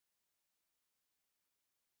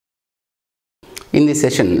In this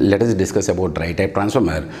session, let us discuss about dry type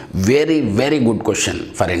transformer. Very good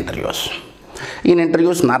question for interviews. In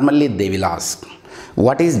interviews, normally they will ask,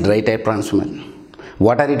 what is dry type transformer?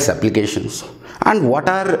 What are its applications? And what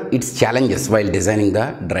are its challenges while designing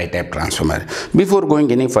the dry type transformer? Before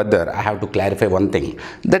going any further, I have to clarify one thing.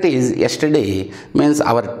 That is, yesterday means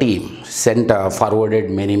our team sent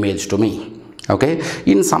forwarded many mails to me. Okay,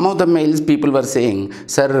 in some of the mails people were saying,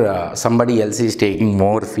 sir, somebody else is taking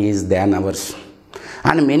more fees than ours.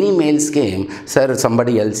 And many mails came, sir,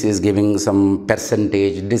 somebody else is giving some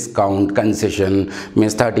percentage, discount, concession,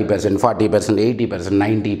 means 30%, 40%,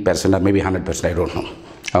 80%, 90%, or maybe 100%, I don't know.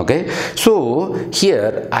 Okay, so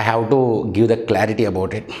here I have to give the clarity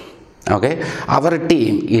about it. Okay, our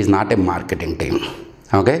team is not a marketing team.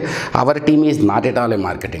 Okay, our team is not at all a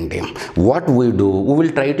marketing team. What we do, we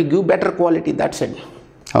will try to give better quality, that's it.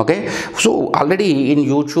 Okay, so already in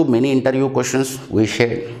YouTube many interview questions we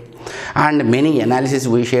shared and many analysis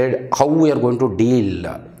we shared how we are going to deal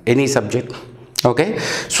any subject. Okay,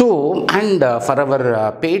 so and for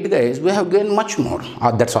our paid guys we have gained much more,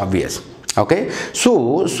 that's obvious. Okay,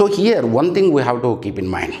 so here one thing we have to keep in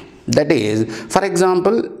mind, that is, for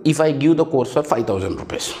example, if I give the course for 5,000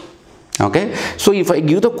 rupees. Okay, so if I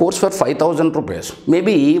give the course for 5,000 rupees,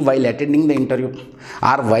 maybe while attending the interview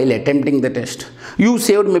or while attempting the test, you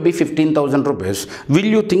saved maybe 15,000 rupees. Will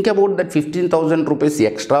you think about that 15,000 rupees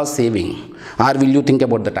extra saving, or will you think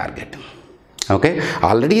about the target? Okay,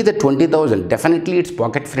 already the 20,000, definitely it's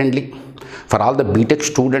pocket friendly for all the BTech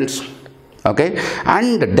students. Okay,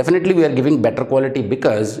 and definitely we are giving better quality,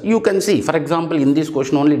 because you can see, for example, in this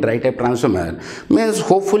question only dry type transformer means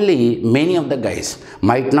hopefully many of the guys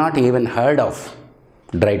might not even heard of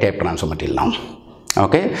dry type transformer till now.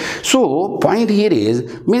 Okay, so point here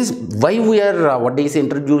is, means why we are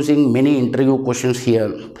introducing many interview questions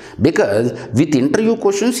here, because with interview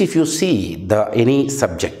questions, if you see the any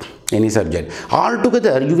subject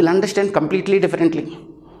altogether, you will understand completely differently.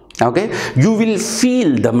 Okay, you will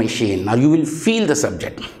feel the machine or you will feel the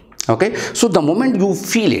subject. Okay, so the moment you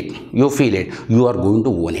feel it, you are going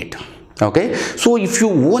to own it. Okay, so if you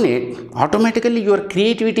own it, automatically your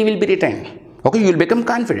creativity will be retained. Okay, you will become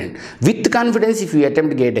confident. With confidence, if you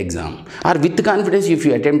attempt GATE exam, or with confidence if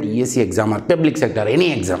you attempt ESE exam or public sector,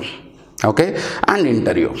 any exam, okay, and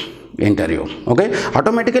interview, okay,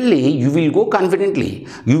 automatically you will go confidently,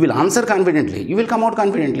 you will answer confidently, you will come out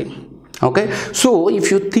confidently. Okay, so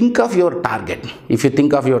if you think of your target,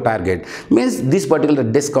 means this particular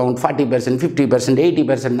discount 40%, 50%,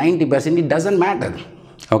 80%, 90%, it doesn't matter.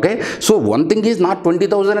 Okay, so one thing is not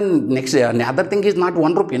 20,000 and next another thing is not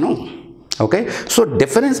 1 rupee, no. Okay, so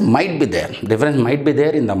difference might be there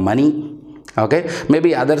in the money. Okay,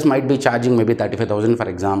 maybe others might be charging maybe 35,000 for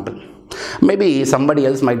example, maybe somebody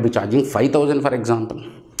else might be charging 5,000 for example.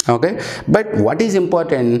 Okay, but what is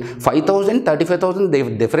important, 5,000, 35,000, the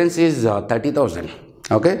difference is 30,000.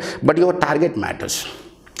 Okay, but your target matters.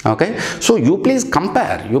 Okay, so you please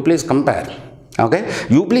compare. Okay,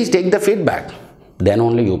 you please take the feedback, then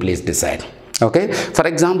only you please decide. Okay, for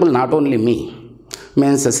example, not only me,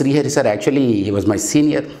 means Srihari sir, actually he was my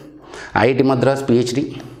senior, IIT Madras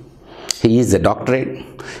PhD. He is a doctorate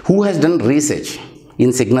who has done research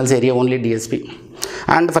in signals area only, DSP.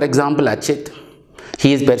 And for example, Achit,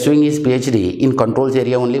 he is pursuing his PhD in controls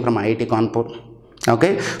area only from IIT Kanpur.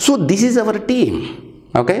 Okay, so this is our team.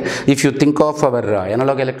 Okay, if you think of our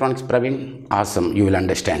analog electronics Praveen, awesome, you will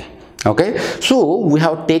understand. Okay, so we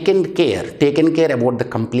have taken care about the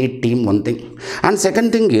complete team, one thing. And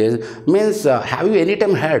second thing is, means have you any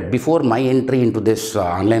time heard, before my entry into this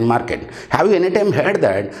online market, have you any time heard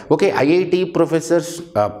that, okay, IIT professors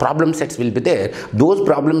problem sets will be there, those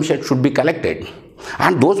problem sets should be collected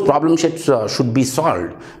and those problem sets should be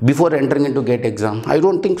solved before entering into GATE exam? I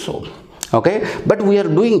don't think so. Okay, but we are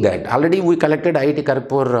doing that. Already we collected IIT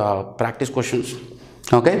Kharagpur practice questions.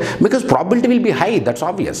 Okay, because probability will be high, that's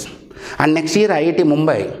obvious. And next year IIT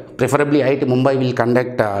Mumbai, preferably IIT Mumbai, will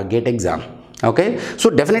conduct GATE exam. Okay, so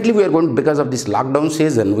definitely we are going, because of this lockdown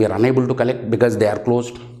season, we are unable to collect because they are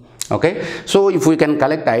closed. Okay, so if we can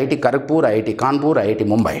collect IIT Kharagpur, IIT Kanpur, IIT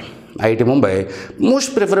Mumbai,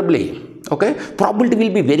 most preferably, okay, probability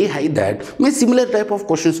will be very high that means similar type of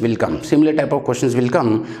questions will come,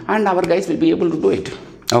 and our guys will be able to do it.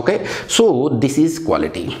 Okay, so this is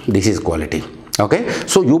quality. Okay,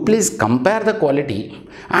 so you please compare the quality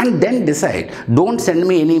and then decide. Don't send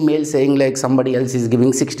me any mail saying like somebody else is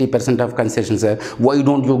giving 60% of concession, sir. Why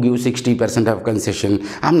don't you give 60% of concession?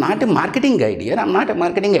 I'm not a marketing guy here. I'm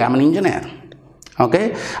an engineer.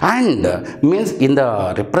 Okay, and means in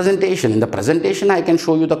the presentation I can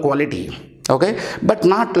show you the quality. Okay, but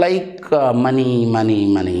not like money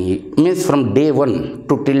means from day one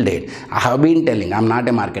to till date. I have been telling I'm not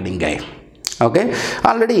a marketing guy. Okay,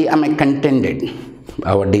 already I'm a contented,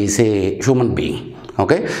 what do you say, human being.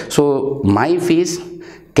 Okay, so my fees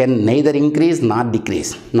can neither increase nor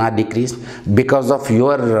decrease because of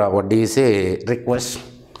your what do you say, request.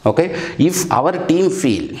 Okay, if our team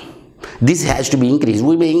feel this has to be increased,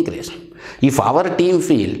 we may increase. If our team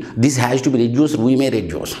feel this has to be reduced, we may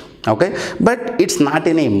reduce. Okay, but it's not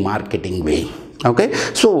in a marketing way. Okay,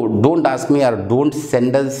 so don't ask me or don't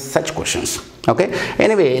send us such questions. Okay,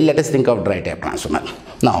 anyway, let us think of dry type transformer.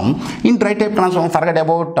 Now in dry type transformer, forget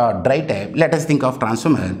about dry type, let us think of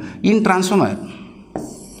transformer. In transformer,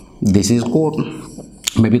 this is core,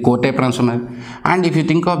 maybe core type transformer, and if you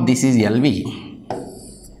think of this is LV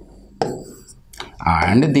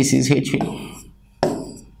and this is HV.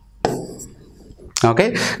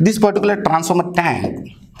 Okay, this particular transformer tank,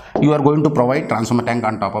 you are going to provide transformer tank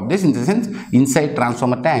on top of this. In the sense, inside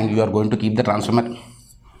transformer tank you are going to keep the transformer.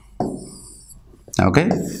 Okay,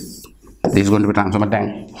 this is going to be transformer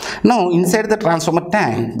tank. Now inside the transformer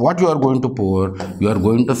tank, what you are going to pour, you are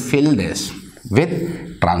going to fill this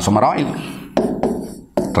with transformer oil.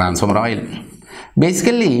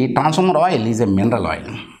 Basically transformer oil is a mineral oil.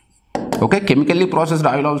 Okay, chemically processed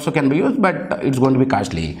oil also can be used, but it's going to be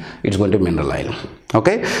costly. It's going to be mineral oil.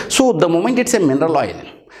 Okay, so the moment it's a mineral oil,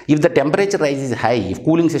 if the temperature rises high, if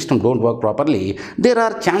cooling system don't work properly, there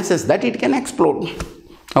are chances that it can explode.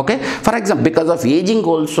 Okay, for example, because of aging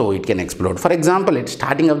also it can explode. For example, at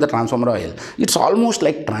starting of the transformer oil, it's almost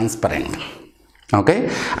like transparent.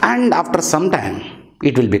 Okay, and after some time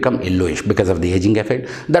it will become yellowish because of the aging effect.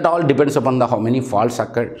 That all depends upon the how many faults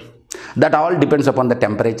occurred. That all depends upon the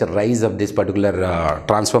temperature rise of this particular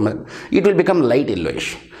transformer. It will become light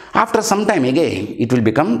yellowish. After some time again, it will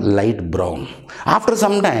become light brown. After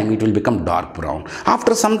some time, it will become dark brown.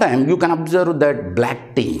 After some time, you can observe that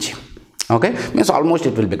black tinge. Okay, means almost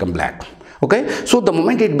it will become black. Okay, so the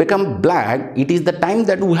moment it become black, it is the time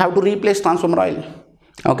that we have to replace transformer oil.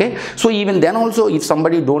 Okay, so even then also, if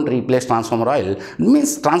somebody don't replace transformer oil,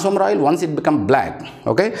 means transformer oil once it become black,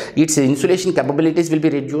 okay, its insulation capabilities will be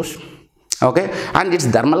reduced. Okay, and its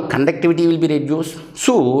thermal conductivity will be reduced,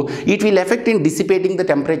 so it will affect in dissipating the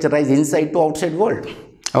temperature rise inside to outside world.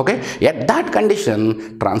 Okay, at that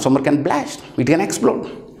condition transformer can blast, it can explode.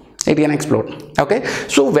 Okay,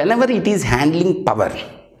 so whenever it is handling power,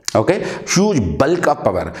 okay, huge bulk of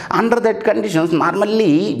power, under that conditions,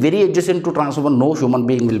 normally very adjacent to transformer, no human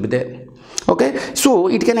being will be there. Okay, so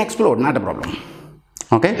it can explode, not a problem.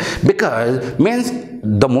 Okay, because means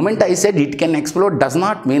the moment I said it can explode does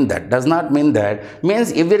not mean that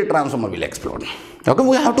means every transformer will explode. Okay,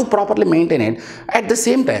 we have to properly maintain it. At the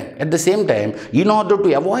same time, in order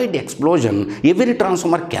to avoid explosion, every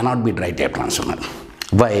transformer cannot be dry type transformer.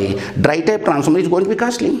 Why? Dry type transformer is going to be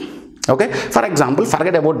costly. Okay, for example,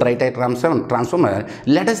 forget about dry type transformer,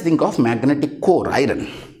 let us think of magnetic core, iron.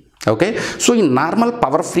 Okay, so in normal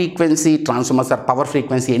power frequency transformers or power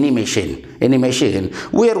frequency any machine,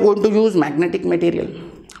 we are going to use magnetic material.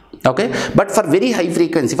 Okay, but for very high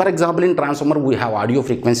frequency, for example, in transformer we have audio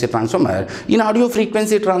frequency transformer. In audio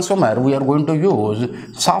frequency transformer, we are going to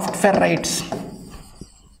use soft ferrites.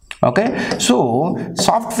 Okay, so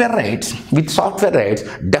soft ferrites,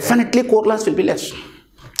 definitely core loss will be less.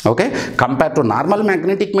 Okay, compared to normal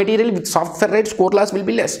magnetic material, with soft ferrites core loss will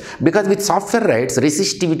be less, because with soft ferrites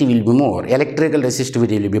resistivity will be more, electrical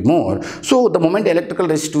resistivity will be more. So the moment electrical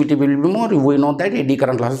resistivity will be more, we know that eddy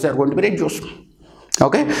current losses are going to be reduced.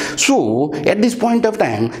 Okay, so at this point of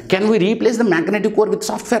time, can we replace the magnetic core with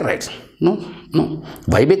soft ferrites? No.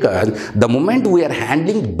 Why? Because the moment we are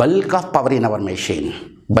handling bulk of power in our machine,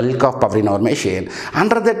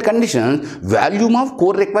 under that condition, volume of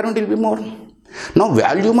core requirement will be more. Now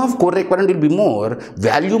volume of core requirement will be more,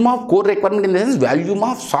 volume of core requirement in the sense volume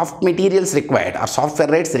of soft materials required or soft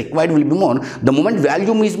ferrites required will be more. The moment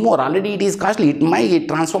volume is more, already it is costly, my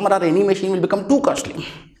transformer or any machine will become too costly.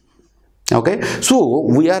 Okay, so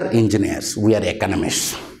we are engineers, we are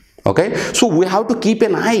economists. Okay, so we have to keep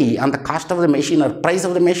an eye on the cost of the machine or price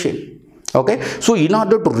of the machine. Okay, so in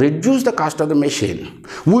order to reduce the cost of the machine,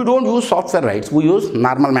 we don't use soft ferrites, we use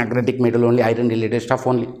normal magnetic metal only, iron related stuff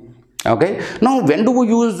only. Okay, now when do we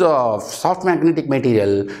use soft magnetic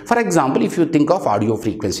material? For example, if you think of audio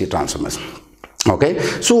frequency transformers. Okay,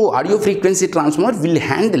 so audio frequency transformer will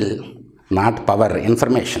handle not power,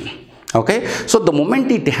 information. Okay, so the moment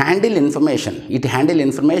it handle information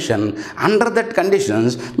under that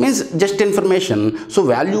conditions means just information, so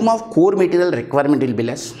volume of core material requirement will be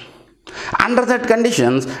less. Under that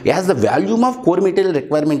conditions, as the volume of core material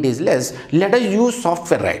requirement is less, let us use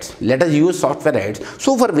software rights.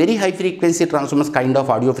 So for very high frequency transformers, kind of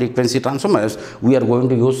audio frequency transformers, we are going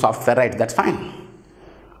to use software rights. That's fine.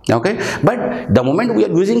 Okay, but the moment we are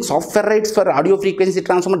using software rights for audio frequency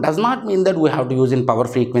transformer does not mean that we have to use in power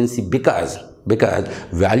frequency, because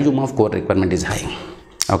volume of core requirement is high.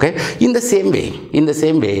 Okay, in the same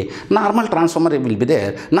way, normal transformer will be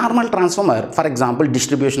there. Normal transformer, for example,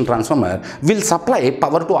 distribution transformer, will supply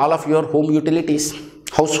power to all of your home utilities,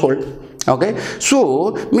 household. Okay,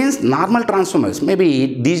 so means normal transformers,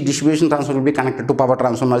 maybe these distribution transformers will be connected to power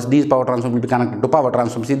transformers, these power transformers will be connected to power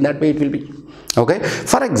transformers. In that way it will be. Okay,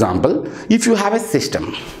 for example, if you have a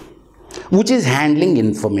system which is handling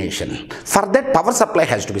information, for that power supply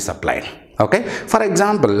has to be supplied. Okay, for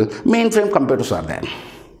example, mainframe computers are there.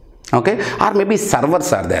 Okay, or maybe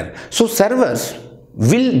servers are there. So servers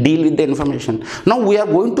will deal with the information. Now we are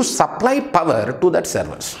going to supply power to that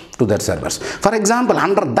servers. For example,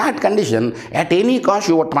 under that condition, at any cost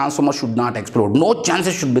your transformer should not explode. No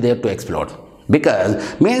chances should be there to explode.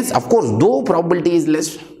 Because means, of course, though probability is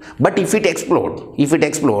less, but if it explode,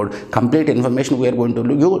 complete information we are going to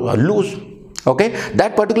lose. Okay,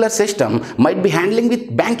 that particular system might be handling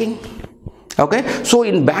with banking. Okay, so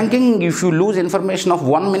in banking, if you lose information of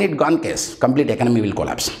 1 minute gone case, complete economy will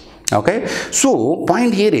collapse. Okay, so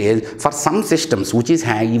point here is, for some systems which is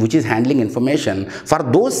handling information, for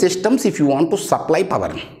those systems, if you want to supply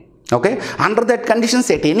power, okay, under that conditions,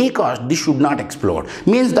 at any cost this should not explode,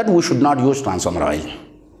 means that we should not use transformer oil.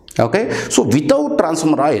 Okay, so without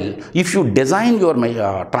transformer oil, if you design your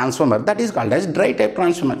transformer, that is called as dry type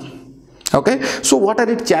transformer. Okay, so what are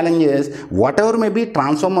its challenges? Whatever maybe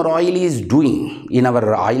transformer oil is doing in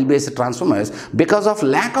our oil based transformers, because of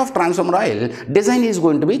lack of transformer oil, design is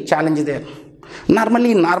going to be challenged there.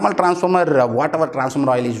 Normally, normal transformer, whatever transformer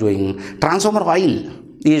oil is doing,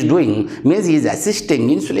 means he is assisting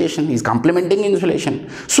insulation, he is complementing insulation.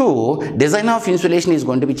 So design of insulation is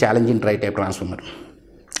going to be challenging dry type transformer.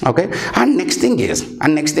 Okay, and next thing is,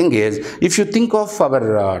 if you think of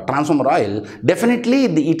our transformer oil, definitely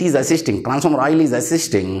it is assisting, transformer oil is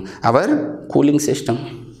assisting our cooling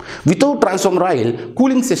system. Without transformer oil,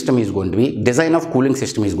 cooling system is going to be, design of cooling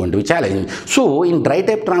system is going to be challenging. So in dry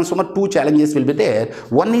type transformer, two challenges will be there.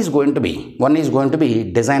 One is going to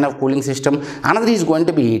be design of cooling system, another is going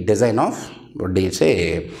to be design of, what do you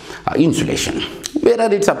say, insulation. Where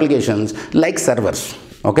are its applications? Like servers.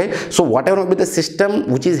 Okay, so whatever be the system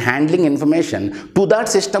which is handling information, to that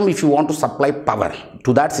system if you want to supply power,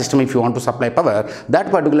 that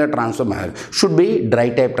particular transformer should be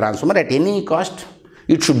dry type transformer. At any cost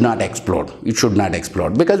it should not explode,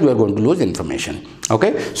 because we are going to lose information.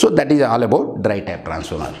 Okay, so that is all about dry type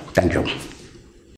transformer. Thank you.